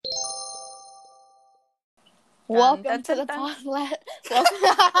Welcome to the podcast.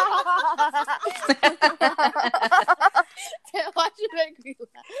 Why'd you make me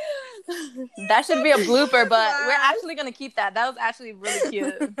laugh? That should be a blooper, but we're actually going to keep that. That was actually really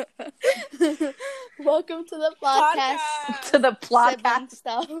cute. Welcome to the podcast. To the Sibling podcast.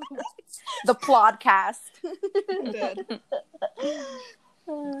 stuff. The plodcast.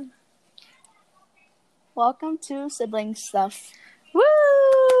 Good. Welcome to Sibling Stuff. Woo!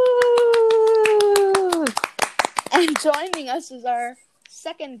 And joining us is our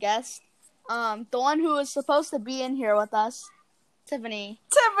second guest, the one who was supposed to be in here with us, Tiffany.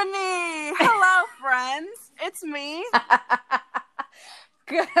 Hello, friends. It's me.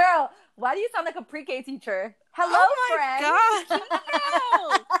 Girl, why do you sound like a pre-K teacher? Hello, friends. God.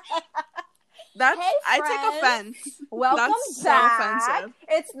 That's Hey, I friends. take offense. Welcome That's back. so offensive.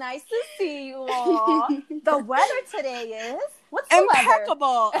 It's nice to see you all. The weather today is what's the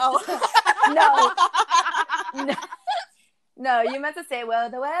Impeccable. weather? No, you meant to say, well,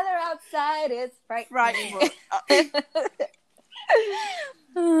 the weather outside is frightening. Right.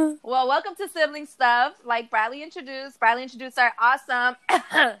 Well, welcome to Sibling Stuff. Like Bradley introduced our awesome,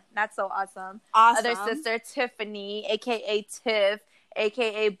 not so awesome, Awesome. other sister, Tiffany, a.k.a. Tiff,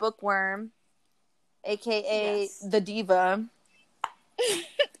 a.k.a. Bookworm, a.k.a. Yes. The Diva,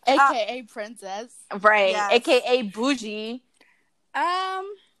 AKA Princess. right, Yes. a.k.a. Bougie,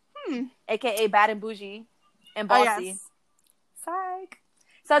 Hmm. a.k.a. Bad and Bougie, and Oh, Bossy. yes. Psych.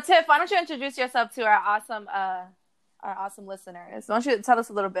 So, Tiff, why don't you introduce yourself to our awesome listeners? Why don't you tell us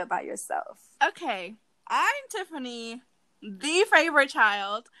a little bit about yourself? Okay. I'm Tiffany, the favorite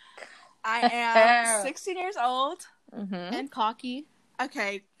child. I am 16 years old. Mm-hmm. And cocky.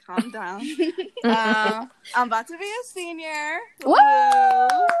 Okay, calm down. I'm about to be a senior. Woo!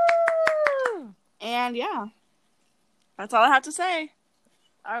 And yeah, that's all I have to say.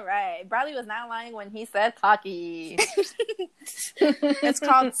 All right. Bradley was not lying when he said cocky. It's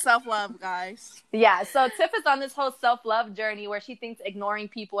called self-love, guys. Yeah, so Tiff is on this whole self-love journey where she thinks ignoring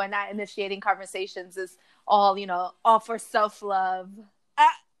people and not initiating conversations is all for self-love.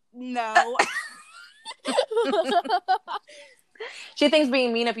 No. She thinks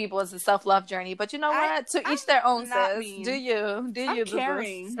being mean to people is a self-love journey, but you know what? To each their own, not sis. mean. Do you? Do I'm you, boo-boo?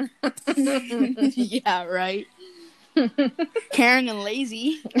 caring. Yeah, right. Caring and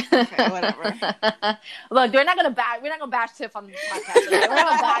lazy. Okay, whatever. Look, we're not gonna bash Tiff on the podcast today. We're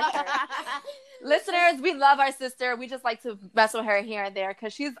gonna bash her. Listeners, we love our sister. We just like to mess with her here and there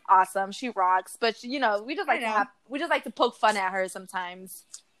because she's awesome. She rocks. But we just like to poke fun at her sometimes.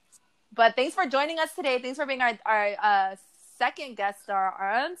 But thanks for joining us today. Thanks for being our second guest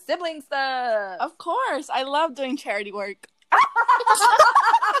star on Sibling Stuff. Of course. I love doing charity work.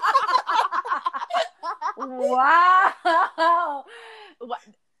 Wow.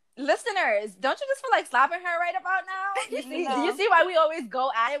 Listeners, don't you just feel like slapping her right about now? You see, No. Do you see why we always go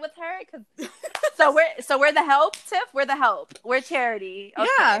at it with her? So we're the help, Tiff. We're the help. We're charity. Okay.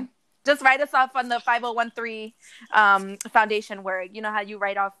 Yeah. Just write us off on the 5013 foundation work. You know how you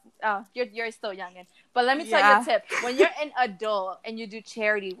write off. You're still youngin'. But let me tell you a tip. When you're an adult and you do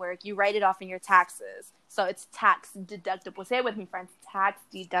charity work, you write it off in your taxes. So it's tax deductible. Say it with me, friends. Tax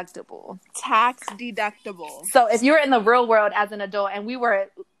deductible. Tax deductible. So if you were in the real world as an adult and we were,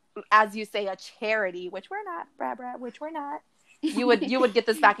 as you say, a charity, which we're not, which we're not, you would get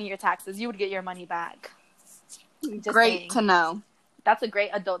this back in your taxes. You would get your money back. Just Great saying. to know. That's a great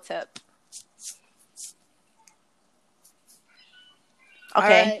adult tip.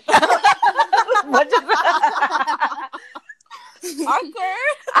 Okay. What just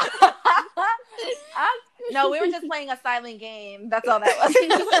Awkward. No, we were just playing a silent game. That's all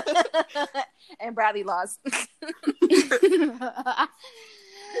that was. And Bradley lost.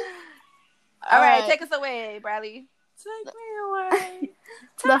 All right, take us away, Bradley. Take me away.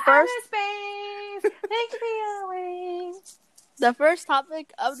 The first space. Take me away. The first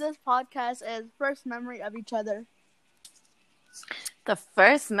topic of this podcast is first memory of each other. The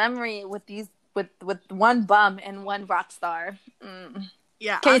first memory with one bum and one rock star.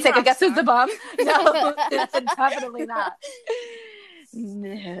 Yeah. Can you I'm take a rock guess who's star. the bum? No, definitely not.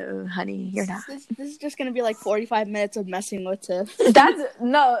 No, honey, you're not. This is just gonna be like 45 minutes of messing with Tiff.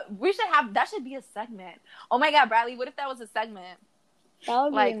 That should be a segment. Oh my God, Bradley, what if that was a segment? That would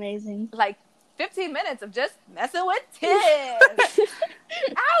be Like- amazing. Like 15 minutes of just messing with Tiff.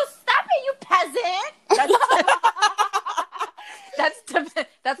 Ow, stop it, you peasant.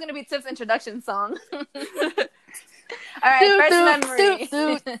 That's going to be Tiff's introduction song. All right, first memory.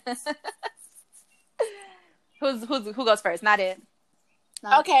 Who goes first? Not it.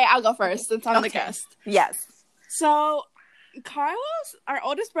 No. Okay, I'll go first since I'm the Okay. guest. Yes. So, Carlos, our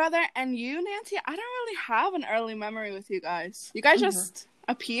oldest brother, and you, Nancy, I don't really have an early memory with you guys. You guys just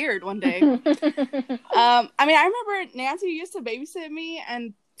appeared one day. I remember Nancy used to babysit me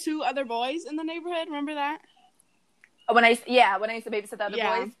and 2 other boys in the neighborhood. Remember that? When I used to babysit the other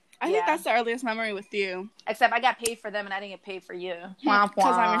boys. I think that's the earliest memory with you. Except I got paid for them and I didn't get paid for you. Because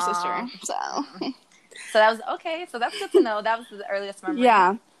I'm your sister. So that was okay. So that's good to know. That was the earliest memory.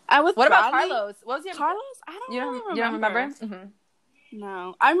 Yeah. What about Carlos? What was your Carlos? I don't remember. You don't remember? Mm-hmm.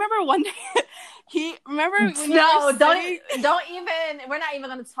 No. I remember one day when don't even. We're not even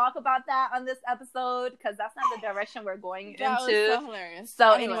going to talk about that on this episode because that's not the direction we're going into. Was so hilarious.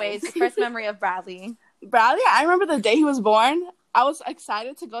 So, anyways, first memory of Bradley. Bradley, I remember the day he was born. I was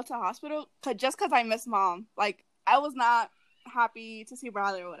excited to go to the hospital just because I miss mom. Like, I was not happy to see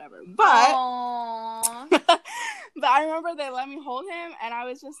Bradley or whatever. But but I remember they let me hold him and I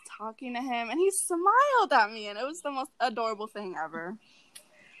was just talking to him and he smiled at me and it was the most adorable thing ever.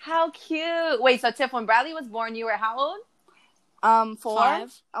 How cute. Wait, so Tiff, when Bradley was born, you were how old? 4.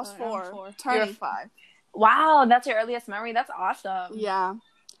 5. I was 4. Turning 5. Wow, that's your earliest memory. That's awesome. Yeah.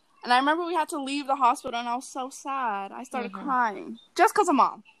 And I remember we had to leave the hospital and I was so sad. I started crying. Just because of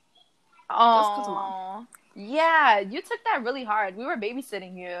mom. Oh. Just because of mom. Yeah, you took that really hard. We were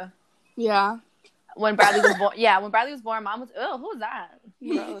babysitting you. Yeah. When Bradley was born. Yeah, when Bradley was born, mom was, who was that?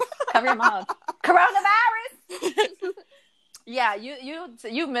 Gross. Cover your mouth. Coronavirus! Yeah,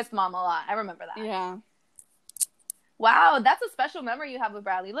 you missed mom a lot. I remember that. Yeah. Wow, that's a special memory you have with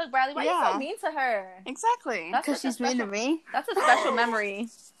Bradley. Look, Bradley, why are you so mean to her? Exactly. Because she's mean to me. That's a special memory.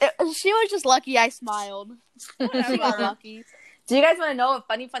 She was just lucky I smiled. She was lucky. Do you guys want to know a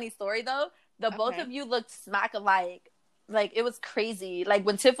funny story, though? Both of you looked smack alike. Like, it was crazy. Like,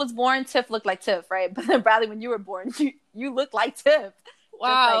 when Tiff was born, Tiff looked like Tiff, right? But then, Bradley, when you were born, you looked like Tiff.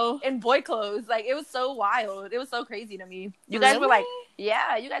 Wow. Just, like, in boy clothes. Like, it was so wild. It was so crazy to me. You guys were like,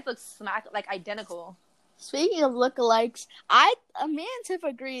 yeah, you guys look smack, like, identical. Speaking of lookalikes, me and Tiff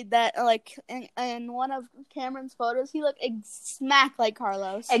agreed that, like, in one of Cameron's photos, he looked smack like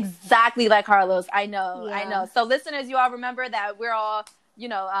Carlos. Exactly like Carlos. I know. So, listeners, you all remember that we're all,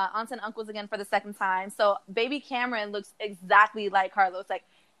 aunts and uncles again for the second time. So, baby Cameron looks exactly like Carlos. Like,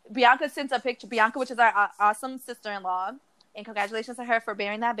 Bianca sent a picture. Bianca, which is our awesome sister-in-law, and congratulations to her for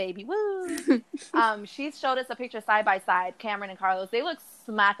bearing that baby. Woo! She showed us a picture side by side, Cameron and Carlos. They look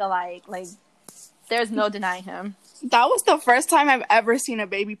smack alike. Like, there's no denying him. That was the first time I've ever seen a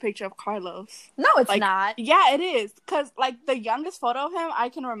baby picture of Carlos. No, it's not. Yeah, it is. Because, the youngest photo of him I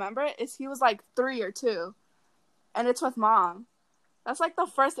can remember is he was, 3 or 2. And it's with mom. That's, the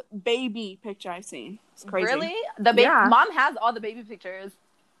first baby picture I've seen. It's crazy. Really? Yeah. Mom has all the baby pictures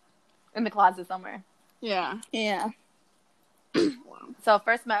in the closet somewhere. Yeah. Yeah. So, so,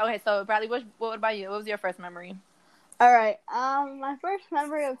 Bradley, what about you? What was your first memory? All right. My first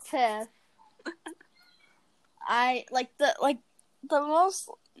memory of Tiff... the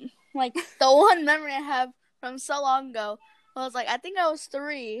one memory I have from so long ago was I think I was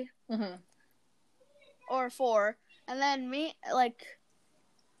 3 or 4, and then we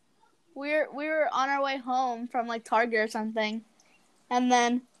were on our way home from Target or something, and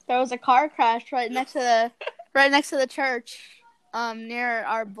then there was a car crash right next to the church, near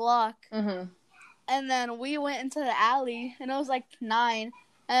our block, and then we went into the alley, and it was 9.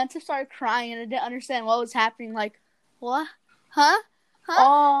 And Tiff started crying, and I didn't understand what was happening. What? Huh?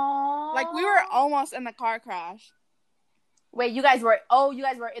 Aww. We were almost in the car crash. Wait, you guys were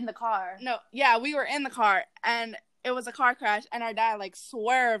in the car. No, yeah, we were in the car, and it was a car crash, and our dad,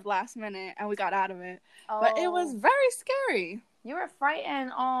 swerved last minute, and we got out of it. Oh. But it was very scary. You were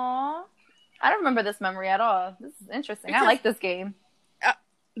frightened. Aww. I don't remember this memory at all. This is interesting. I like this game.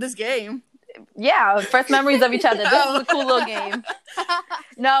 This game? Yeah, first memories of each other. This is a cool little game.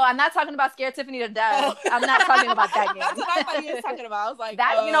 No, I'm not talking about Scare Tiffany to Death. I'm not talking about that game. That's what I thought you were talking about. I was like,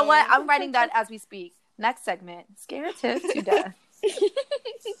 that. You know what? I'm writing that as we speak. Next segment: Scare Tiff to Death!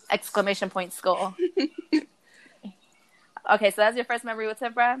 Exclamation point skull. Okay, so that's your first memory with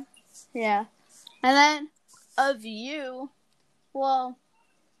Tiff, Brad? Yeah, and then of you, well,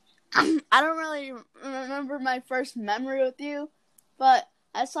 I don't really remember my first memory with you, but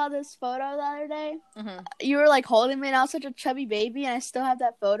I saw this photo the other day. You were holding me, and I was such a chubby baby, and I still have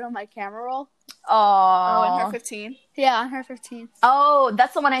that photo on my camera roll. Oh, in her 15? Yeah, on her 15. Oh,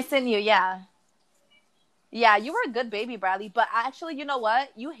 that's the one I sent you. Yeah. Yeah, you were a good baby, Bradley. But actually, you know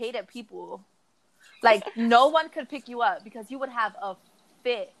what? You hated people. No one could pick you up because you would have a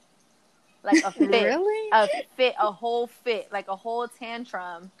fit. A fit. Really? A fit, a whole fit, a whole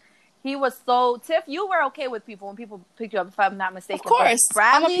tantrum. He was so... Tiff, you were okay with people when people picked you up, if I'm not mistaken. Of course.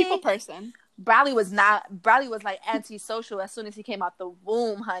 I'm a people person. Bradley was like antisocial as soon as he came out the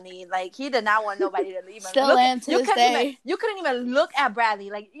womb, honey. Like, he did not want nobody to even Still look. am to this day. You couldn't even look at Bradley.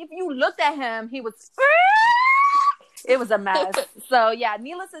 Like, if you looked at him, he was. It was a mess. So yeah,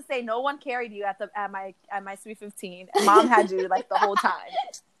 needless to say, no one carried you at my Sweet 15. Mom had you like the whole time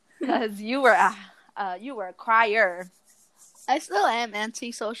because you were a crier. I still am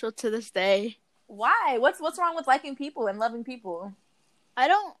antisocial to this day. Why? What's wrong with liking people and loving people? I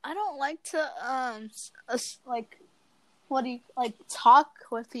don't like to talk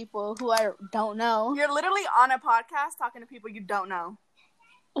with people who I don't know. You're literally on a podcast talking to people you don't know.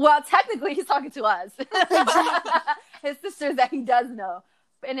 Well, technically, he's talking to us. His sisters that he does know.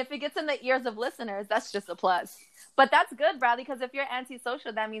 And if it gets in the ears of listeners, that's just a plus. But that's good, Bradley, because if you're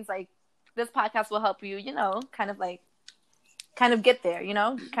antisocial, that means, like, this podcast will help you, you know, kind of get there, you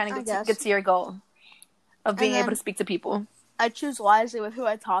know? Kind of get to your goal of being able to speak to people. I choose wisely with who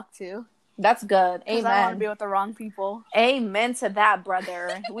I talk to. That's good. Amen. I don't want to be with the wrong people. Amen to that,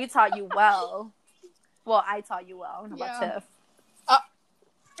 brother. We taught you well. Well, I taught you well. How about Tiff?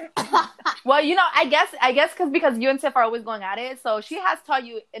 Well, you know, I guess because you and Tiff are always going at it, so she has taught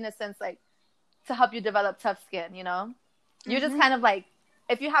you, in a sense, like, to help you develop tough skin, you know? You're just kind of like,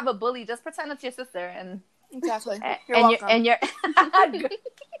 if you have a bully, just pretend it's your sister. And exactly. You're welcome. You're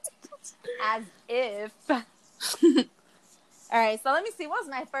as if. All right, so let me see. What was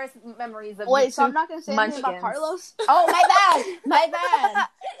my first memories of Wait, so I'm not going to say anything about Carlos? Oh, my bad.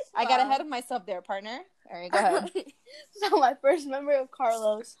 I got ahead of myself there, partner. All right, go ahead. So my first memory of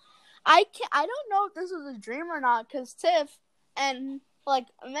Carlos, I don't know if this was a dream or not, because Tiff and, like,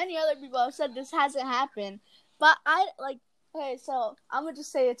 many other people have said this hasn't happened. But okay, so I'm going to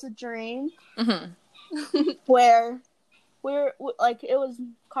just say it's a dream. Mm-hmm. Where it was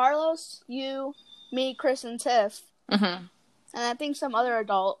Carlos, you, me, Chris, and Tiff. Mm-hmm. And I think some other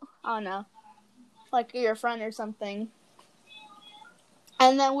adult, I don't know, like your friend or something.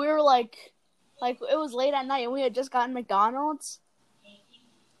 And then we were like it was late at night and we had just gotten McDonald's.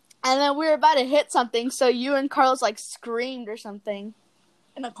 And then we were about to hit something, so you and Carlos like screamed or something.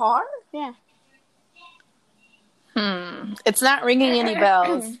 In a car? Yeah. It's not ringing any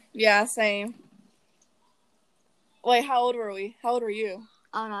bells. Yeah, same. Wait, how old were we? How old were you?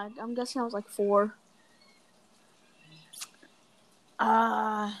 I don't know. I'm guessing I was like 4.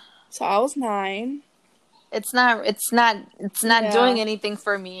 So I was 9. It's not doing anything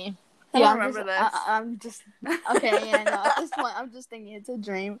for me. I don't remember this. I'm just okay. Yeah, no. At this point, I'm just thinking it's a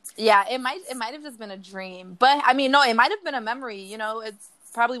dream. Yeah, it might have just been a dream, but I mean, no, it might have been a memory. You know, it's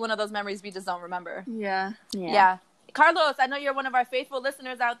probably one of those memories we just don't remember. Yeah. Carlos, I know you're one of our faithful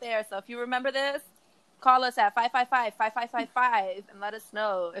listeners out there, so if you remember this, call us at 555-5555 and let us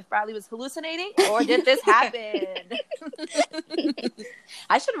know if Bradley was hallucinating or did this happen.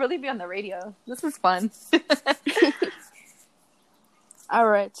 I should really be on the radio. This is fun. All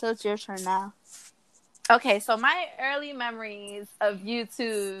right, so it's your turn now. Okay, so my early memories of you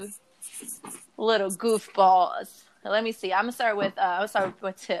two little goofballs. Let me see. I'm gonna start with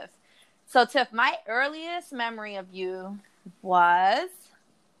Tiff. So Tiff, my earliest memory of you was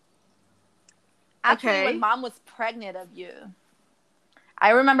actually when Mom was pregnant of you.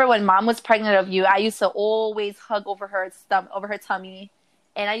 I remember when Mom was pregnant of you, I used to always hug over her tummy,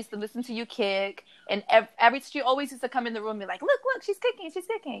 and I used to listen to you kick. And she always used to come in the room and be like, look, she's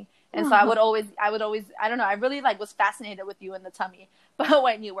kicking. And so I would always, I don't know, I really was fascinated with you in the tummy. But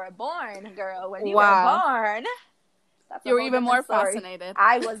when you were born, girl, were born, you were even more fascinated.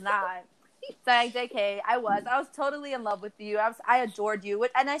 I was not. So JK, I was totally in love with you. I adored you,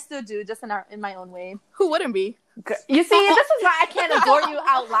 and I still do, just in my own way. Who wouldn't be? You see, this is why I can't adore you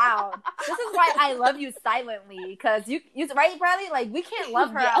out loud. This is why I love you silently, because you right, Bradley? Like, we can't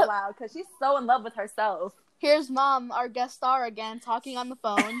love her out loud because she's so in love with herself. Here's Mom, our guest star again, talking on the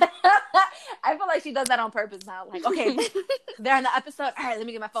phone. I feel like she does that on purpose now. Like, okay, they're in the episode. All right, let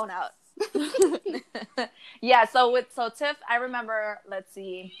me get my phone out. Yeah. So Tiff, I remember. Let's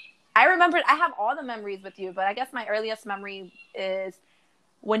see. I have all the memories with you, but I guess my earliest memory is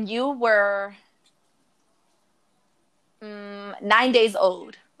when you were 9 days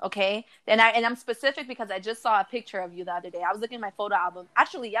old. Okay. And I'm specific because I just saw a picture of you the other day. I was looking at my photo album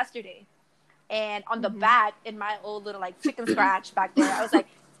actually yesterday, and on the back in my old little chicken scratch back there, I was like,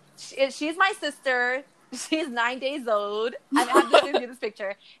 she's my sister. She's 9 days old. I have to show you this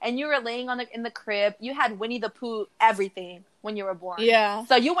picture. And you were laying in the crib. You had Winnie the Pooh everything when you were born. Yeah.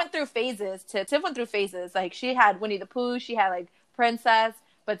 So you went through phases. Tiff went through phases. Like, she had Winnie the Pooh. She had Princess.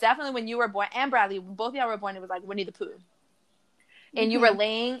 But definitely when you were born, and Bradley, when both of y'all were born, it was Winnie the Pooh. And you were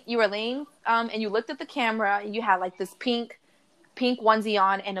laying, and you looked at the camera, and you had this pink pink onesie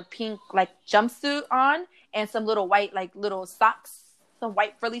on and a pink like jumpsuit on and some little white like little socks, some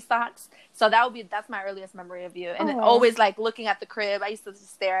white frilly socks. So that's my earliest memory of you. And then always like looking at the crib. I used to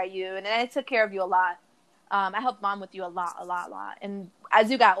just stare at you, and I took care of you a lot. I helped mom with you a lot. And as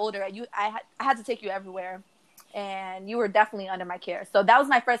you got older, I had to take you everywhere, and you were definitely under my care. So that was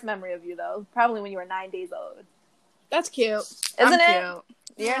my first memory of you, though. Probably when you were 9 days old. That's cute. Isn't it? Cute.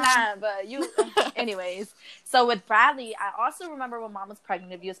 You're not, but you. Anyways, so with Bradley, I also remember when mom was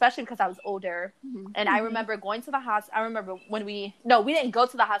pregnant of you, especially because I was older. And I remember going to the hospital. I remember when we didn't go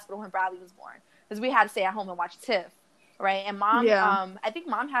to the hospital when Bradley was born because we had to stay at home and watch Tiff, right? And mom, I think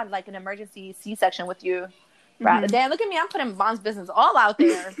mom had like an emergency C-section with you, Bradley. Damn, look at me, I'm putting mom's business all out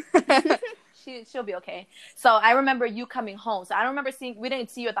there. She'll be okay. So I remember you coming home. So I don't remember we didn't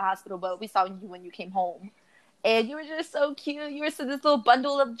see you at the hospital, but we saw you when you came home. And you were just so cute. You were this little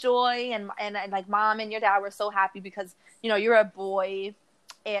bundle of joy, and like mom and your dad were so happy because you're a boy.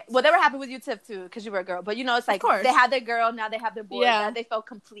 And, well, they were happy with you, Tiff, too, because you were a girl. But it's like they had their girl, now they have their boy. Yeah. They felt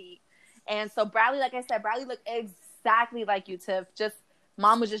complete. And so Bradley, like I said, Bradley looked exactly like you, Tiff. Just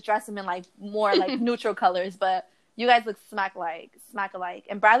mom was just dressing in like more like neutral colors, but you guys look smack alike.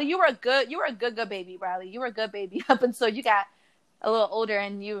 And Bradley, you were a good baby, Bradley. You were a good baby up until you got a little older,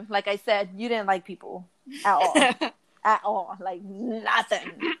 and you, like I said, you didn't like people. At all, like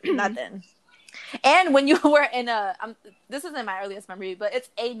nothing. And when you were in this isn't my earliest memory, but it's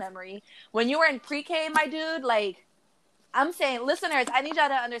a memory. When you were in pre-K, my dude, like, I'm saying, listeners, I need y'all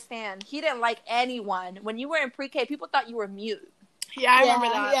to understand, he didn't like anyone. When you were in pre-K, people thought you were mute. Yeah, I remember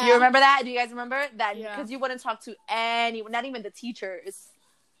that. Yeah. You remember that? Do you guys remember that? Because you wouldn't talk to anyone, not even the teachers.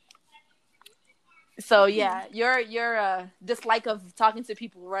 So yeah, your dislike of talking to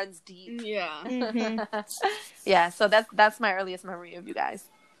people runs deep. Yeah. Yeah. So that's my earliest memory of you guys.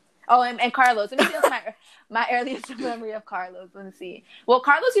 Oh, and Carlos. Let me see what's my earliest memory of Carlos. Let me see. Well,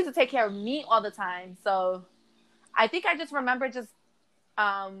 Carlos used to take care of me all the time, so I think I just remember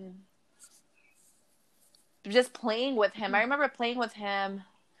just playing with him. I remember playing with him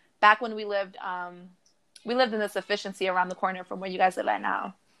back when we lived in this efficiency around the corner from where you guys live at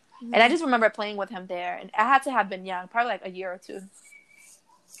now. And I just remember playing with him there. And I had to have been young, probably like a year or two.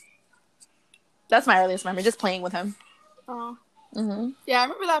 That's my earliest memory, just playing with him. Oh. Yeah, I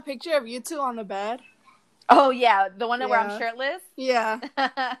remember that picture of you two on the bed. Oh, yeah. The one where I'm shirtless? Yeah.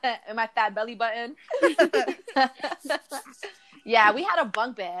 And my fat belly button. Yeah, we had a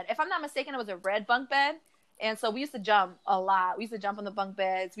bunk bed. If I'm not mistaken, it was a red bunk bed. And so we used to jump a lot. We used to jump on the bunk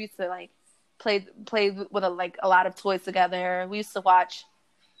beds. We used to, like, play with a lot of toys together. We used to watch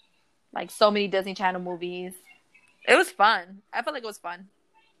like so many Disney Channel movies. It was fun. I felt like it was fun.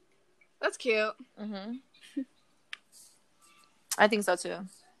 That's cute. I think so too.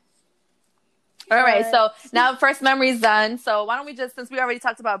 All right. So now first memory's done. So why don't we just, since we already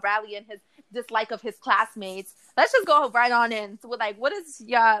talked about Bradley and his dislike of his classmates, let's just go right on in. So like, how was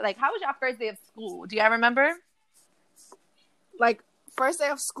your first day of school? Do you ever remember? Like first day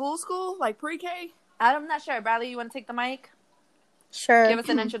of school, like pre-K? I'm not sure. Bradley, you want to take the mic? Sure. Give us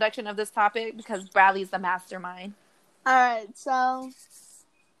an introduction of this topic because Bradley's the mastermind. All right, so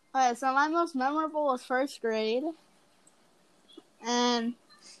my most memorable was first grade, and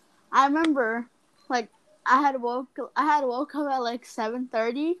I remember like I had woke up at like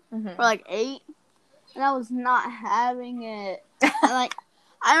 7:30 or like 8, and I was not having it. And like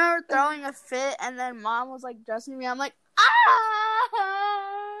I remember throwing a fit, and then mom was like dressing me. I'm like, ah.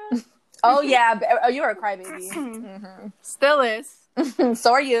 Oh yeah, you were a crybaby. Still is.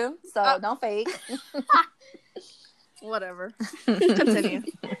 So are you. So don't fake. Whatever. Continue.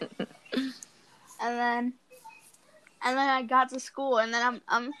 And then I got to school, and then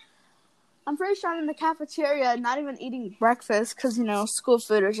I'm pretty sure I'm in the cafeteria, not even eating breakfast because school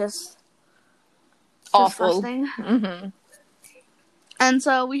food is just awful. Disgusting. And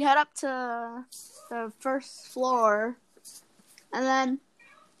so we head up to the first floor, and then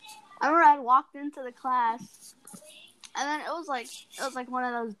I remember I walked into the class, and then it was like one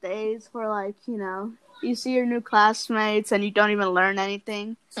of those days where like you see your new classmates and you don't even learn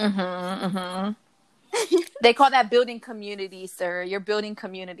anything. They call that building community, sir. You're building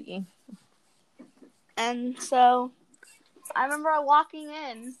community. And so I remember walking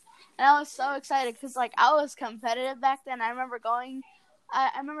in, and I was so excited because like I was competitive back then. I remember telling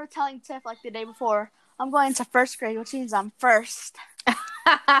Tiff like the day before, I'm going to first grade, which means I'm first.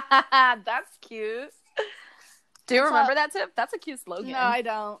 That's cute. Do you remember that, Tiff? That's a cute slogan. No, I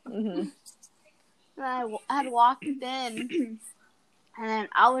don't. And I had walked in, and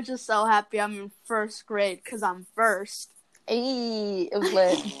I was just so happy I'm in first grade because I'm first. Hey, it was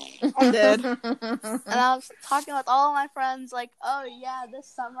lit. I did. And I was talking with all of my friends, like, oh yeah, this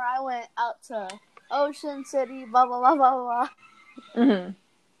summer I went out to Ocean City, blah blah blah blah blah. Mm-hmm.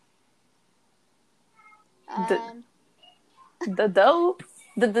 And the dope.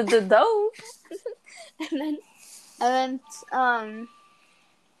 The dope. and then I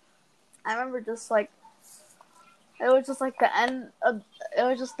remember just like it was just like the end of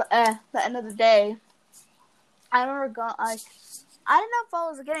the end of the day. I remember going like I didn't know if I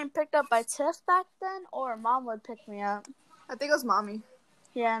was getting picked up by Tiff back then or Mom would pick me up. I think it was Mommy.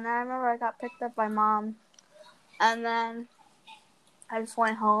 Yeah, and I remember I got picked up by Mom, and then I just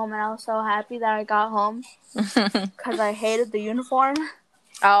went home, and I was so happy that I got home because I hated the uniform.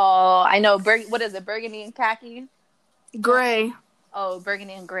 Oh, I know. What is it? Burgundy and khaki? Gray. Oh,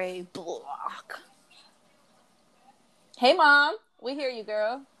 burgundy and gray block. Hey, Mom. We hear you,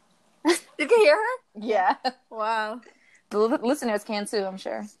 girl. You can hear her? Yeah. Wow. The listeners can too, I'm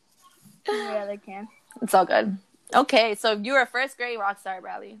sure. Yeah, they can. It's all good. Okay, so you were a first grade rock star,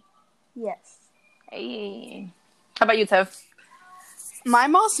 Bradley. Yes. Hey. How about you, Tiff? My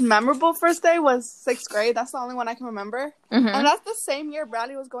most memorable first day was 6th grade. That's the only one I can remember. Mm-hmm. And that's the same year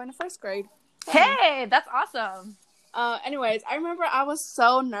Bradley was going to 1st grade. Hey, that's awesome. Anyways, I remember I was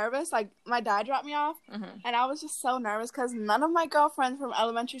so nervous. Like, my dad dropped me off, Mm-hmm. and I was just so nervous because none of my girlfriends from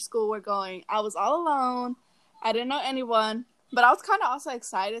elementary school were going. I was all alone. I didn't know anyone. But I was kind of also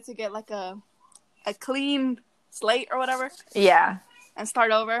excited to get, like, a clean slate or whatever. Yeah. And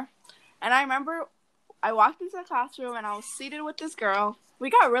start over. And I remember I walked into the classroom, and I was seated with this girl. We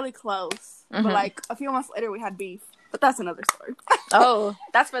got really close. Mm-hmm. But, like, a few months later, we had beef. But that's another story. Oh,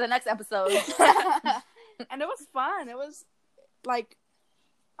 that's for the next episode. And it was fun. It was, like,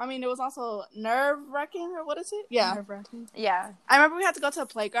 I mean, it was also nerve-wracking, or what is it? Yeah. Nerve-wracking. Yeah. I remember we had to go to a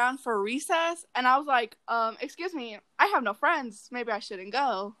playground for recess, and I was like, excuse me, I have no friends. Maybe I shouldn't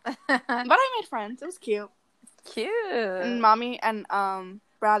go. But I made friends. It was cute. Cute. And Mommy and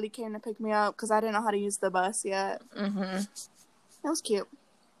Bradley came to pick me up because I didn't know how to use the bus yet. Mm-hmm. It was cute.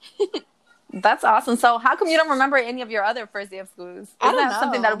 That's awesome. So how come you don't remember any of your other first day of schools? Isn't I don't that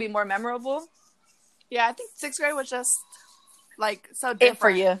something know. that'll be more memorable? Yeah, I think 6th grade was just, like, so different. It for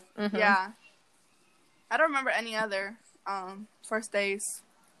you. Mm-hmm. Yeah. I don't remember any other first days.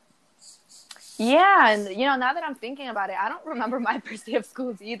 Yeah, and now that I'm thinking about it, I don't remember my first day of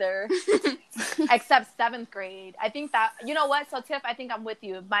schools either, except 7th grade. I think that you know what? So Tiff, I think I'm with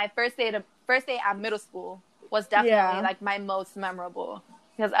you. My first day at middle school was definitely like my most memorable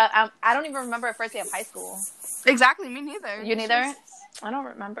because I don't even remember a first day of high school. Exactly, me neither. You neither? I don't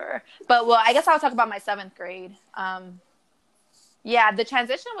remember. But well, I guess I'll talk about my 7th grade. Yeah, the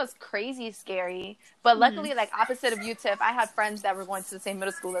transition was crazy scary, but luckily, like opposite of you, Tiff, I had friends that were going to the same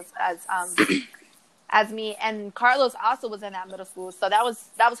middle school as me, and Carlos also was in that middle school, so that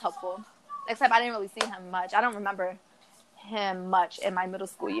was helpful. Except I didn't really see him much. I don't remember him much in my middle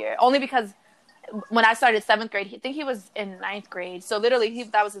school year, only because when I started 7th grade, I think he was in 9th grade, so literally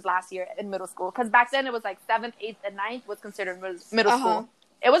that was his last year in middle school. Because back then it was like 7th, 8th, and 9th was considered middle school.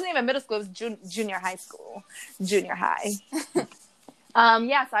 It wasn't even middle school; it was junior high school, junior high.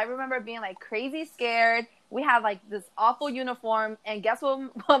 Yeah, so I remember being like crazy scared. We had like this awful uniform, and guess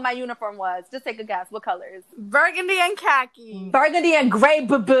what my uniform was? Just take a guess. What colors? Burgundy and khaki. Burgundy and gray,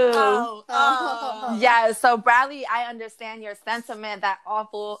 boo-boo. Oh. Yeah, so Bradley, I understand your sentiment, that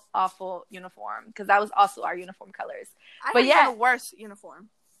awful, awful uniform, because that was also our uniform colors. I had a worse uniform.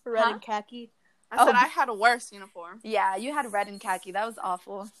 Red and khaki. I said I had a worse uniform. Yeah, you had red and khaki. That was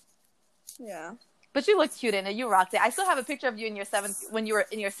awful. Yeah. But you looked cute in it. You rocked it. I still have a picture of you in your when you were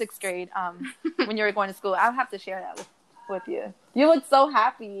in your 6th grade, when you were going to school. I'll have to share that with you. You looked so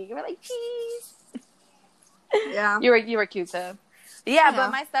happy. You were like, cheese. Yeah. You were cute too. Yeah,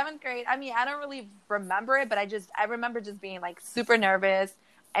 but my 7th grade, I mean, I don't really remember it, but I remember just being like super nervous.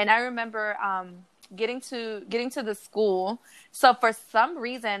 And I remember getting to the school. So for some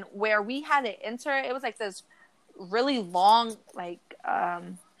reason where we had to enter, it was like this really long like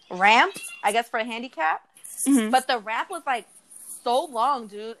ramp, I guess, for a handicap. Mm-hmm. But the ramp was like so long,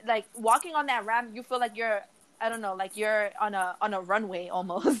 dude. Like walking on that ramp, you feel like you're, I don't know, like you're on a runway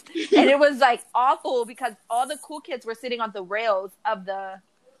almost. And it was like awful because all the cool kids were sitting on the rails of the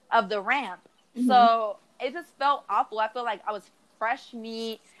ramp. Mm-hmm. So it just felt awful. I feel like I was fresh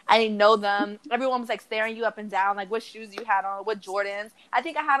meat. I didn't know them. Everyone was like staring you up and down, like what shoes you had on, what Jordans. I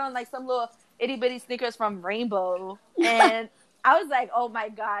think I had on like some little itty bitty sneakers from Rainbow. And I was like, oh my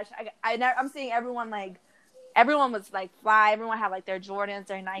gosh. I'm seeing everyone was like fly. Everyone had like their Jordans,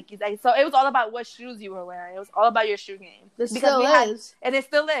 their Nikes. Like, so it was all about what shoes you were wearing. It was all about your shoe game. It still is. And it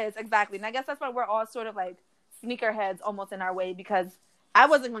still is, exactly. And I guess that's why we're all sort of like sneakerheads almost in our way because I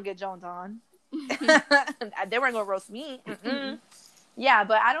wasn't gonna get Jones on. They weren't gonna roast me. Yeah,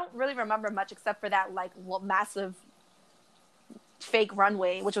 but I don't really remember much except for that like massive fake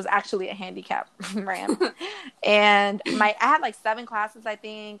runway, which was actually a handicap ramp. And I had like 7 classes, I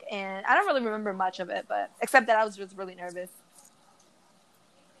think, and I don't really remember much of it, but except that I was just really nervous.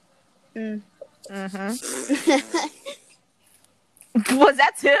 Was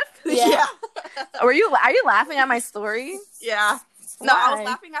that Tiff? Yeah. Are you laughing at my story? Yeah. No, Why? I was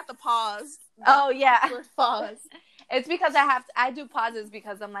laughing at the pause. Oh yeah. Pause. It's because I do pauses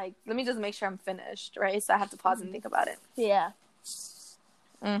because I'm like, let me just make sure I'm finished, right? So I have to pause and think about it. Yeah.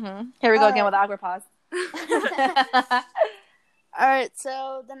 Here we go again with awkward pause. All right,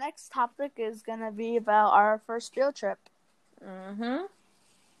 so the next topic is gonna be about our first field trip.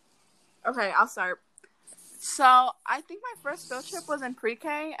 Okay, I'll start. So, I think my first field trip was in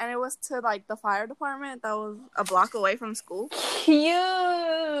pre-K, and it was to, like, the fire department that was a block away from school. Cute!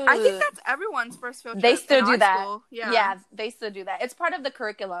 I think that's everyone's first field trip. They still do in our that. School. Yeah, they still do that. It's part of the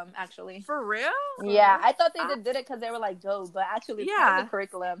curriculum, actually. For real? Yeah, I thought they did it because they were, like, dope, but actually it's part of the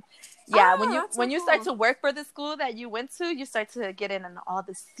curriculum. Yeah, when you start to work for the school that you went to, you start to get in on all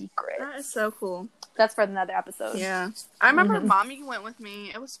the secrets. That is so cool. That's for another episode. Yeah. I remember Mommy went with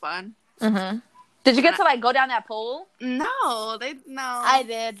me. It was fun. Did you get to, like, go down that pole? No. I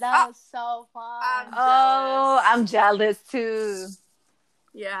did. That was so fun. I'm jealous, too.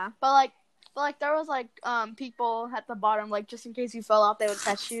 Yeah. But there was, like, people at the bottom, like, just in case you fell off, they would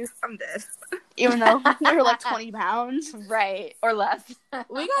catch you. I'm dead. Even though you were, like, 20 pounds. Right. Or less.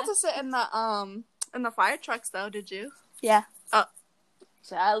 We got to sit in the fire trucks, though, did you? Yeah. Oh.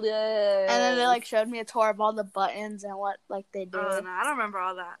 Jealous. And then they, like, showed me a tour of all the buttons and what, like, they do. Oh, no, I don't remember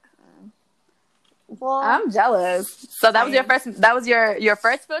all that. Well, I'm jealous. So that was your first. That was your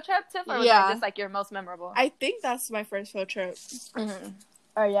first field trip, Tiff, or was that just like your most memorable? I think that's my first field trip.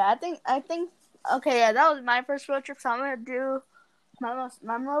 Oh yeah, I think. Okay, yeah, that was my first field trip. So I'm gonna do my most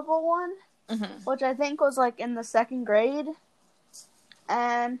memorable one, which I think was like in the 2nd grade,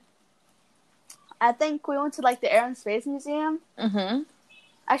 and I think we went to like the Air and Space Museum.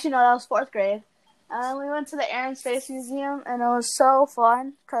 Actually, no, that was 4th grade. And we went to the Air and Space Museum, and it was so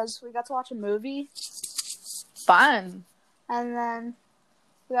fun because we got to watch a movie. Fun. And then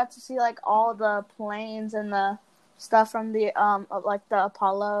we got to see, like, all the planes and the stuff from the, like, the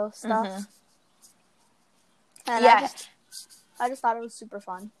Apollo stuff. And I just thought it was super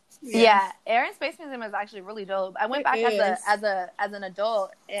fun. Yeah. Air and Space Museum is actually really dope. I went back as an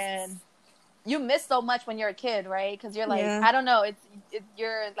adult, and you miss so much when you're a kid, right? Because you're like, I don't know, it's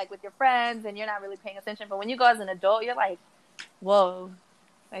you're like with your friends and you're not really paying attention. But when you go as an adult, you're like, whoa,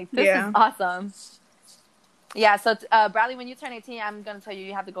 like this is awesome. Yeah. So Bradley, when you turn 18, I'm gonna tell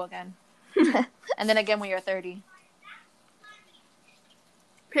you have to go again, and then again when you're 30.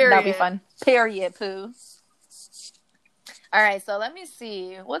 Period. That'll be fun. Period. Pooh. All right. So let me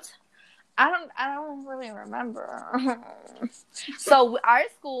see. I don't really remember. So our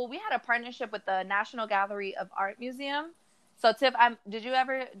school, we had a partnership with the National Gallery of Art Museum. So Tiff, do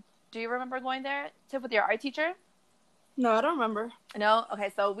you remember going there, Tiff, with your art teacher? No, I don't remember. No?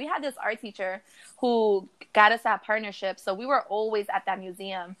 Okay, so we had this art teacher who got us that partnership. So we were always at that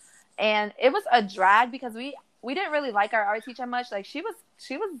museum. And it was a drag because we didn't really like our art teacher much. Like she was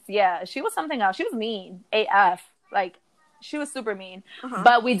something else. She was mean. AF. Like she was super mean.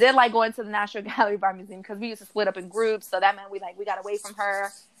 But we did like going to the National Gallery of Art Museum because we used to split up in groups. So that meant we got away from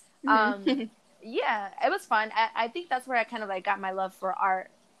her. Yeah, it was fun. I think that's where I kind of like got my love for art.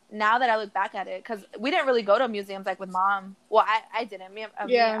 Now that I look back at it, because we didn't really go to museums like with Mom. Well, I didn't.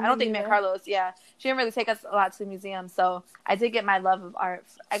 I don't think me and Carlos. Yeah, she didn't really take us a lot to museums. So I did get my love of art,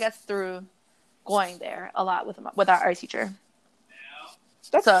 I guess, through going there a lot with our art teacher.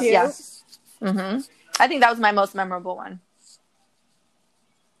 That's cute. Yeah. I think that was my most memorable one.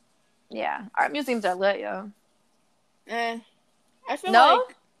 Yeah, art museums are lit, yo. I feel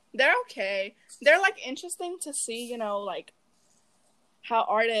like they're okay. They're like interesting to see, like how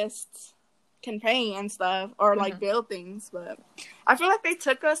artists can paint and stuff or like build things. But I feel like they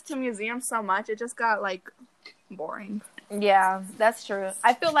took us to museums so much, it just got like boring. Yeah, that's true.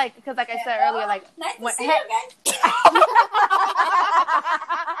 I feel like because, like I said earlier, like nice to see you again.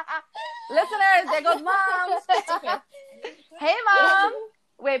 Listeners, there goes Mom. Hey, Mom.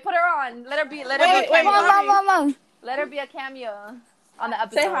 Wait, put her on. Let her be. Wait, Mom. Let her be a cameo on the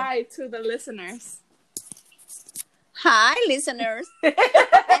episode. Say hi to the listeners. Hi, listeners. And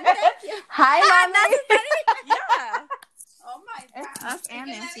thank you. Hi, Mommy. Yeah. Oh my God. Us and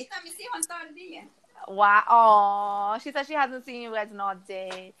Nancy. Wow. Aw. She said she hasn't seen you guys in all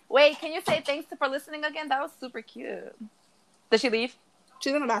day. Wait, can you say thanks for listening again? That was super cute. Did she leave?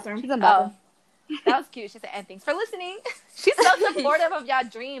 She's in the bathroom. She's in the bathroom. Oh, that was cute. She said, and thanks for listening. She's so supportive of y'all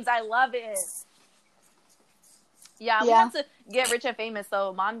dreams. I love it. Yeah, we have to get rich and famous.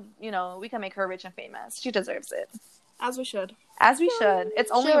 So, Mom, we can make her rich and famous. She deserves it. As we should. As we should. It's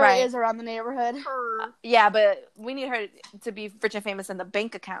only She right. is around the neighborhood. Yeah, but we need her to be rich and famous in the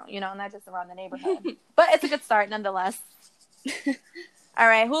bank account, not just around the neighborhood. But it's a good start nonetheless. All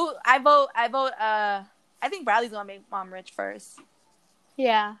right, I vote I think Bradley's going to make Mom rich first.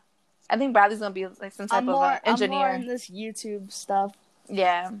 Yeah. I think Bradley's going to be like some type of engineer. I'm more in this YouTube stuff.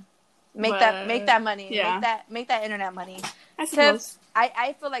 Yeah. Make that money. Yeah. Make that internet money. I suppose.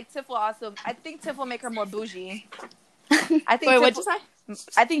 I feel like Tiff will I think Tiff will make her more bougie. I think Wait, what'd you say?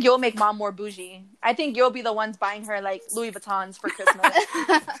 I think you'll make Mom more bougie. I think you'll be the ones buying her like Louis Vuittons for Christmas.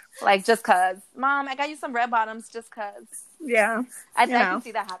 Like just cause. Mom, I got you some red bottoms just cause. Yeah. I can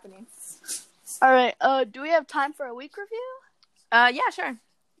see that happening. All right. Do we have time for a week review? Yeah, sure.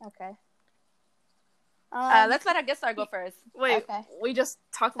 Okay. Let's let our guest star go first. Wait, okay. We just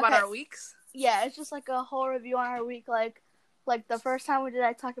talk about our weeks? Yeah, it's just like a whole review on our week. Like the first time we did,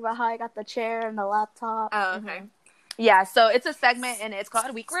 I talked about how I got the chair and the laptop. Oh, okay. Mm-hmm. Yeah, so it's a segment and it's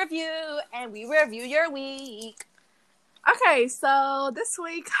called Week Review, and we review your week. Okay, so this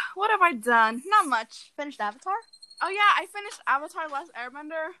week, what have I done? Not much. Finished Avatar? Oh yeah, I finished Avatar: Last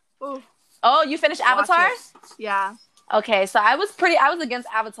Airbender. Ooh. Oh, you finished Avatar? Yeah. Okay, so I was against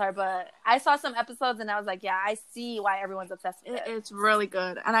Avatar, but I saw some episodes and I was like, yeah, I see why everyone's obsessed with it. It's really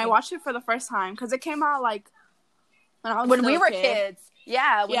good, and I watched it for the first time because it came out like when we were kids.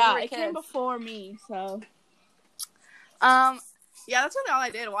 Yeah, when we were kids. It came before me, so. Yeah, that's really all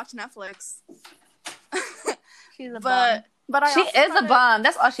I did. Watch Netflix. She's a bum. But she is a bum.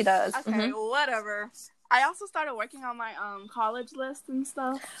 That's all she does. Okay, whatever. I also started working on my college list and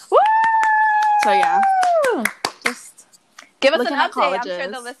stuff. Woo! So yeah, just give us an update. I'm sure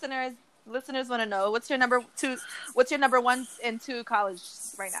the listeners want to know what's your number one and two college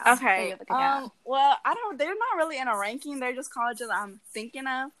right now. Okay. Well, they're not really in a ranking. They're just colleges I'm thinking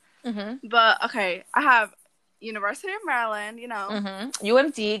of. Mm-hmm. But okay, I have University of Maryland. Mm-hmm.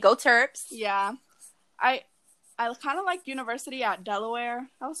 UMD, go Terps. Yeah, I kind of like University at Delaware.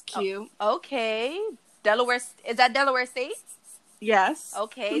 That was cute. Oh, okay, Delaware. Is that Delaware State? Yes.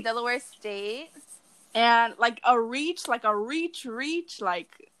 Okay, Delaware State. And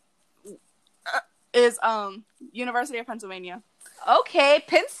is University of Pennsylvania. Okay,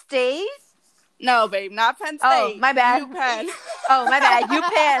 Penn State. No, babe, not Penn State. Oh, my bad. UPenn. Oh, my bad.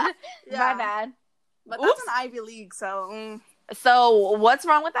 UPenn. Yeah. My bad. But that's an Ivy League, so. So what's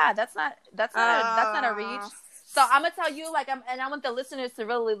wrong with that? That's not a reach. So I'm gonna tell you, and I want the listeners to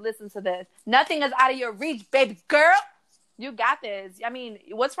really listen to this. Nothing is out of your reach, baby girl. You got this. I mean,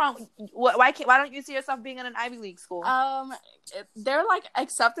 what's wrong? Why don't you see yourself being in an Ivy League school? Their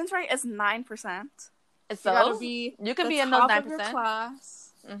acceptance rate is 9%. So you can be in those 9%.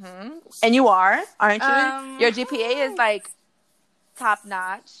 Class. Mm-hmm. And you are, aren't you? Your GPA is top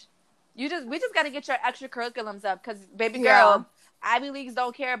notch. We just got to get your extra curriculums up because, baby girl, Ivy Leagues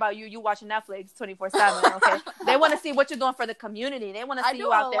don't care about you. You watching Netflix 24/7. Okay, they want to see what you're doing for the community. They want to see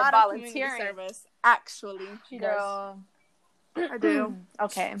you out there volunteering. Service, actually, girl. I do.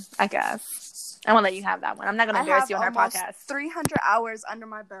 Okay, I guess I won't let you have that one. I'm not gonna embarrass you on our podcast. 300 hours under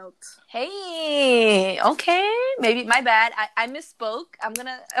my belt. Hey, okay, maybe my bad. I misspoke. I'm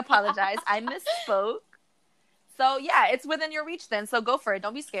gonna apologize. I misspoke. So yeah, it's within your reach then. So go for it.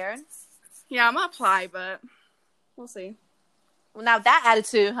 Don't be scared. Yeah, I'm gonna apply, but we'll see. Well, now that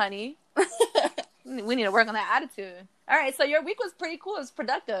attitude, honey, we need to work on that attitude. All right. So your week was pretty cool. It was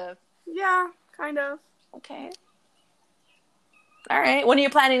productive. Yeah, kind of. Okay. All right. When are you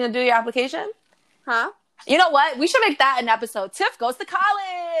planning to do your application? Huh? You know what? We should make that an episode. Tiff goes to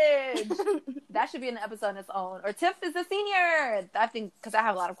college. That should be an episode on its own. Or Tiff is a senior. I think because I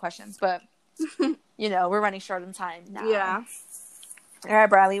have a lot of questions, but we're running short on time now. Yeah. All right,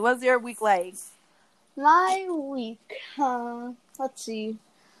 Bradley. What's your week like? My week. Let's see.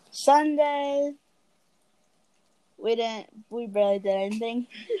 Sunday. We barely did anything.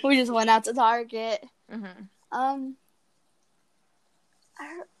 We just went out to Target. Mm-hmm.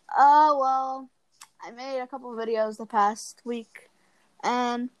 Well, I made a couple videos the past week,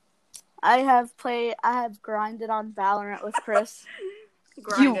 and I have grinded on Valorant with Chris.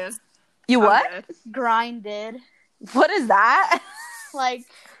 Grinded. You what? Grinded. What is that? Like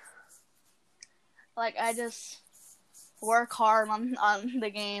I just work hard on the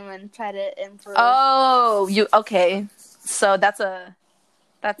game and try to improve. Oh, okay. So that's a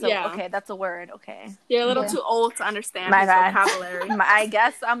That's Yeah. okay. That's a word. Okay. You're a little Yeah. too old to understand My his bad. vocabulary. I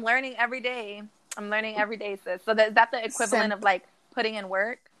guess I'm learning every day. I'm learning every day, sis. So is that the equivalent of like putting in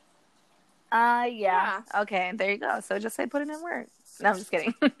work? Yeah. Okay, there you go. So just say putting in work. No, I'm just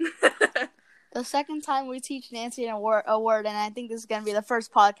kidding. The second time we teach Nancy a word, and I think this is gonna be the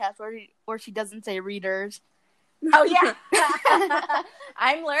first podcast where she doesn't say readers. Oh yeah.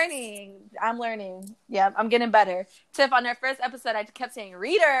 I'm learning. Yeah, I'm getting better. Tiff, on our first episode, I kept saying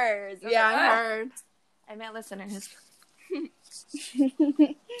readers. Yeah, I heard. I meant listeners.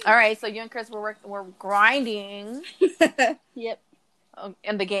 All right, so you and Chris we're grinding. Yep.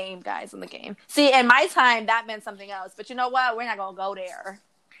 In the game, guys, in the game. See, in my time, that meant something else. But you know what? We're not gonna go there.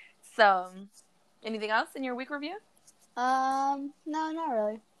 So, anything else in your week review? No, not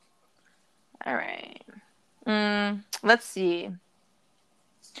really. All right. Let's see.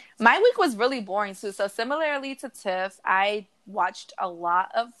 My week was really boring too. So similarly to Tiff, I watched a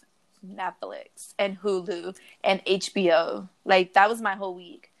lot of Netflix and Hulu and HBO. Like that was my whole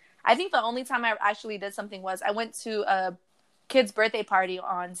week. I think the only time I actually did something was I went to a kid's birthday party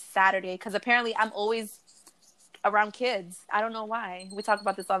on Saturday because apparently I'm always around kids. I don't know why. We talk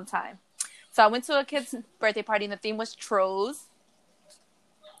about this all the time. So I went to a kid's birthday party and the theme was Trolls.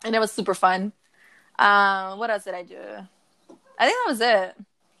 And it was super fun. What else did I do? I think that was it.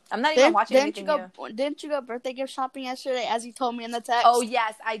 I'm not even watching anything new. Didn't you go birthday gift shopping yesterday, as you told me in the text? Oh,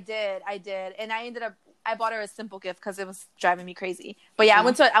 yes, I did. And I bought her a simple gift because it was driving me crazy. But yeah,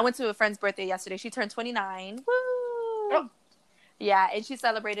 I went to a friend's birthday yesterday. She turned 29. Woo! Oh. Yeah, and she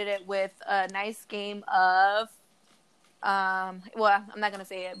celebrated it with a nice game of, I'm not going to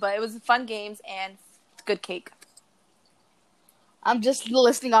say it, but it was fun games and good cake. I'm just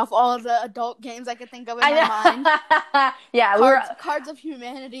listing off all of the adult games I could think of in my mind. Yeah, Cards of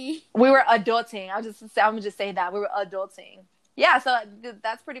Humanity. We were adulting. I'm gonna just say that we were adulting. Yeah, so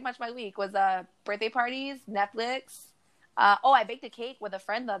that's pretty much my week. Was birthday parties, Netflix. I baked a cake with a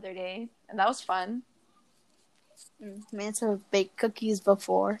friend the other day, and that was fun. Man, to have baked cookies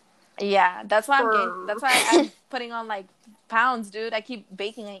before. Yeah, that's why I'm putting on like pounds, dude. I keep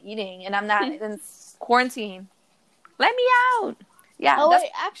baking and eating, and I'm not in quarantine. Let me out. Yeah. Oh wait,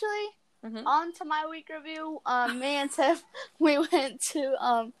 actually, on to my week review. Me and Tiff, we went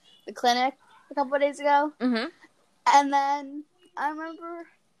to the clinic a couple of days ago, and then I remember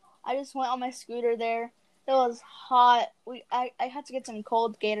I just went on my scooter there. It was hot. I had to get some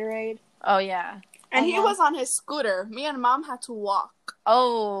cold Gatorade. Oh yeah. And he was on his scooter. Me and Mom had to walk.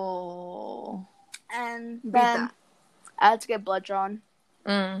 Oh. And then I had to get blood drawn.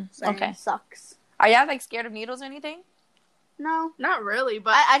 Okay. Sucks. Are y'all like scared of needles or anything? No. Not really,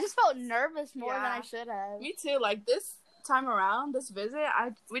 but I just felt nervous more than I should have. Me too. Like this time around, this visit,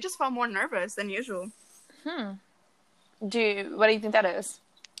 we just felt more nervous than usual. What do you think that is?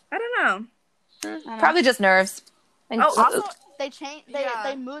 I don't know. Probably just nerves. And also they changed.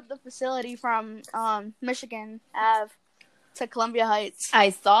 They moved the facility from Michigan Ave to Columbia Heights.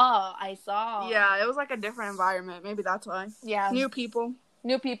 I saw. Yeah, it was like a different environment. Maybe that's why. Yeah. New people,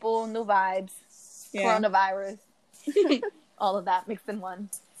 new vibes. Yeah. Coronavirus. All of that mixed in one.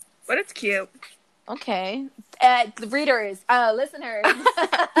 But it's cute. Okay. Readers, listeners.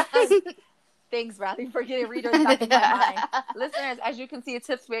 Thanks, Bradley, for getting readers back in my mind. Listeners, as you can see,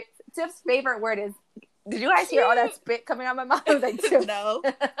 Tiff's favorite word is. Did you guys hear all that spit coming out of my mouth? I was like, Tiff. No.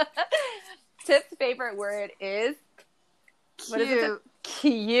 Tiff's favorite word is. Cute. What is it?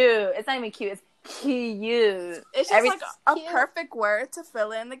 Cute. It's not even cute. It's cute. It's just like a perfect word to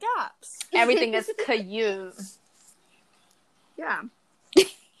fill in the gaps. Everything is cute. Yeah.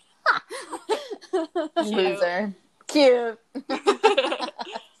 Loser. Cute.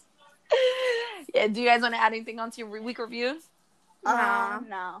 Yeah. Do you guys want to add anything onto your week review?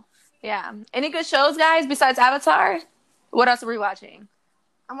 No. Yeah. Any good shows, guys, besides Avatar? What else are we watching?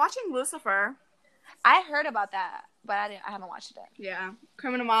 I'm watching Lucifer. I heard about that, but I haven't watched it. Yeah.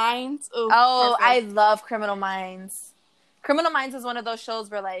 Criminal Minds. Ooh, perfect. I love Criminal Minds. Criminal Minds is one of those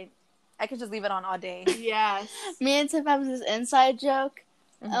shows where, like, I could just leave it on all day. Yes. Me and Tiff have this inside joke.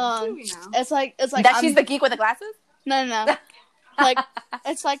 It's like that she's the geek with the glasses? No. Like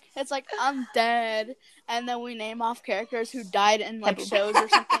it's like I'm dead, and then we name off characters who died in like shows or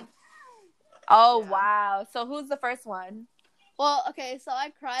something. Oh wow! So who's the first one? Well, okay, so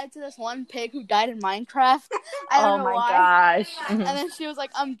I cried to this one pig who died in Minecraft. I don't know why. Oh my gosh! And then she was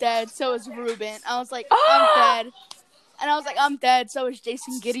like, "I'm dead." So is Ruben. I was like, "I'm dead," and I was like, "I'm dead." So is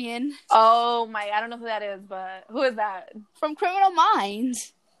Jason Gideon. Oh my! I don't know who that is, but who is that? From Criminal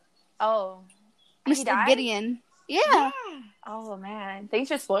Minds. Oh, Mr. Gideon. Yeah. Oh man! Thanks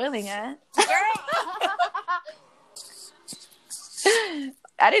for spoiling it.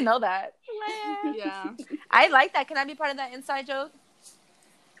 I didn't know that. Yeah. I like that. Can I be part of that inside joke?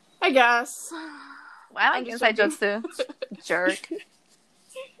 I guess. Well, I like inside jokes too. Jerk.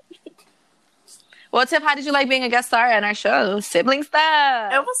 Well, Tiff, how did you like being a guest star on our show? Sibling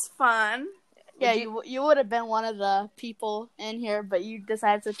stuff. It was fun. Yeah, you would have been one of the people in here, but you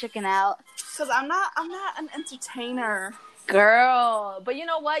decided to chicken out. Cause I'm not an entertainer. Girl, but you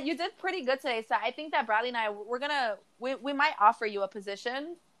know what? You did pretty good today. So I think that Bradley and I, we might offer you a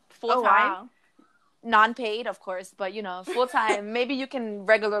position full time, non-paid, of course, but you know, full time. Maybe you can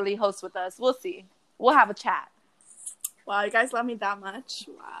regularly host with us. We'll see. We'll have a chat. Wow, you guys love me that much?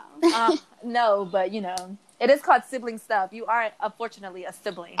 Wow. No, but you know, it is called sibling stuff. You are unfortunately a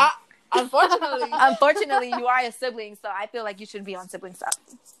sibling. Unfortunately, you are a sibling. So I feel like you should be on sibling stuff.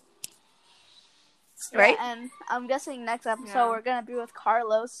 Right? Yeah, and I'm guessing next episode we're gonna be with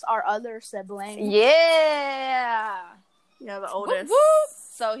Carlos, our other sibling. Yeah. Yeah, the oldest. Woo, woo.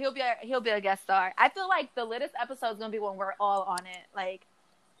 So he'll be a guest star. I feel like the latest episode is gonna be when we're all on it, like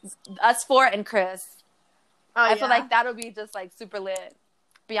us four and Chris. I feel like that'll be just like super lit.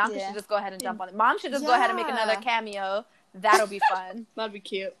 Bianca should just go ahead and jump on it. Mom should just go ahead and make another cameo. That'll be fun. That'd be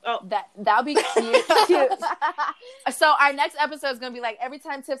cute. Oh, that'll be cute. Cute. So our next episode is gonna be like every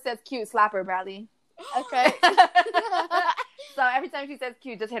time Tiff says cute, slap her, Bradley. Okay. So every time she says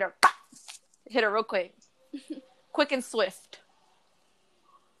cute, just hit her. Hit her real quick. Quick and swift.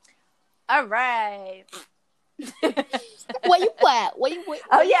 All right. Where you at? Where you at?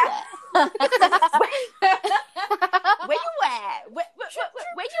 Oh, yeah. Where you at? Where you at?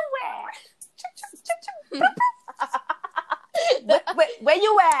 Where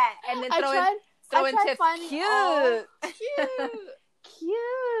you at? And then throw in Tiff. Cute.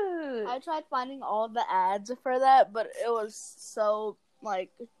 Cute. I tried finding all the ads for that, but it was so,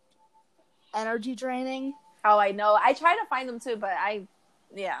 like, energy draining. Oh, I know. I tried to find them too, but I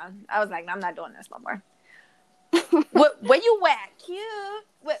was like, I'm not doing this no more. Where you at? Cute.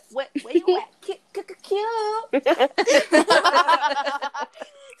 Where you at? Cute.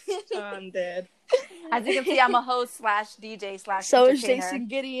 I'm dead. As you can see, I'm a host / DJ / So is entertainer. Jason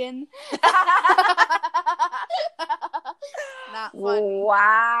Gideon. Not funny.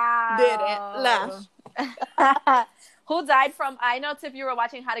 Wow. Didn't laugh. Who died from? I know, Tiff, you were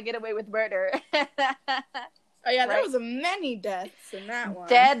watching How to Get Away with Murder. Oh yeah, there was many deaths in that one.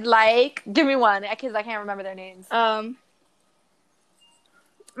 Dead like, give me one, because I can't remember their names.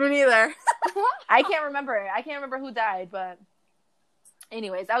 Me neither. I can't remember who died, but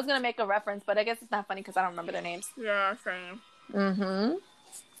anyways, I was gonna make a reference, but I guess it's not funny because I don't remember their names. Yeah, same. Mm-hmm.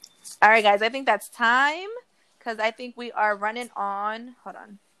 All right, guys, I think that's time because I think we are running on. Hold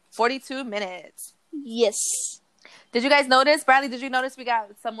on, 42 minutes. Yes. Did you guys notice, Bradley? Did you notice we got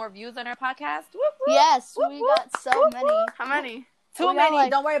some more views on our podcast? Whoop, whoop, Yes, whoop, we whoop, got so whoop, many. whoop. How many? Too many.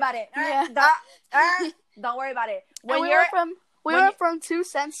 Don't worry about it. Yeah. Don't worry about it. We went from 2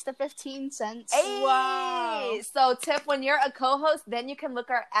 cents to 15 cents. Hey! Wow. So, Tiff, when you're a co-host, then you can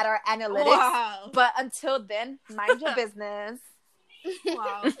look at our analytics. Wow. But until then, mind your business.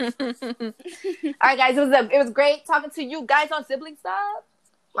 Wow. All right, guys. It was great talking to you guys on sibling stuff.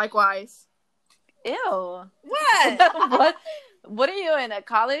 Likewise. Ew. What? What are you in a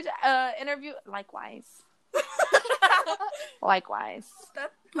college interview? Likewise. Likewise.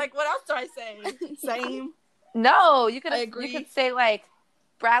 Like, what else do I say? Same. No, you could say like,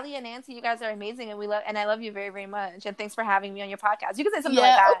 Bradley and Nancy, you guys are amazing, and I love you very, very much, and thanks for having me on your podcast. You could say something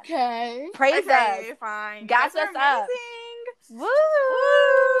like that. Okay. Praise us. Fine. Gas us up. Woo!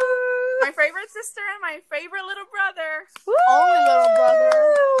 My favorite sister and my favorite little brother. Woo! Only little brother.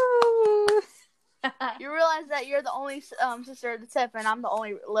 You realize that you're the only sister to Tiff, and I'm the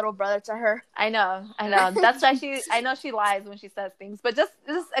only little brother to her. I know. That's why I know she lies when she says things, but just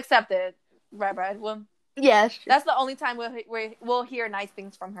accept it, right, Brad? Well, Yes. that's the only time we'll hear nice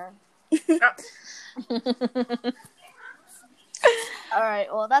things from her. All right.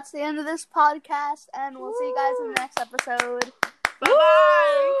 Well, that's the end of this podcast, and we'll see you guys in the next episode.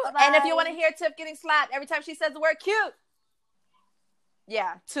 Bye-bye. And if you want to hear Tiff getting slapped every time she says the word cute,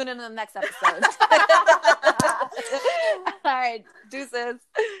 yeah, tune in to the next episode. All right, deuces.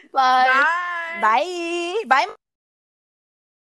 Bye. Bye. Bye. Bye.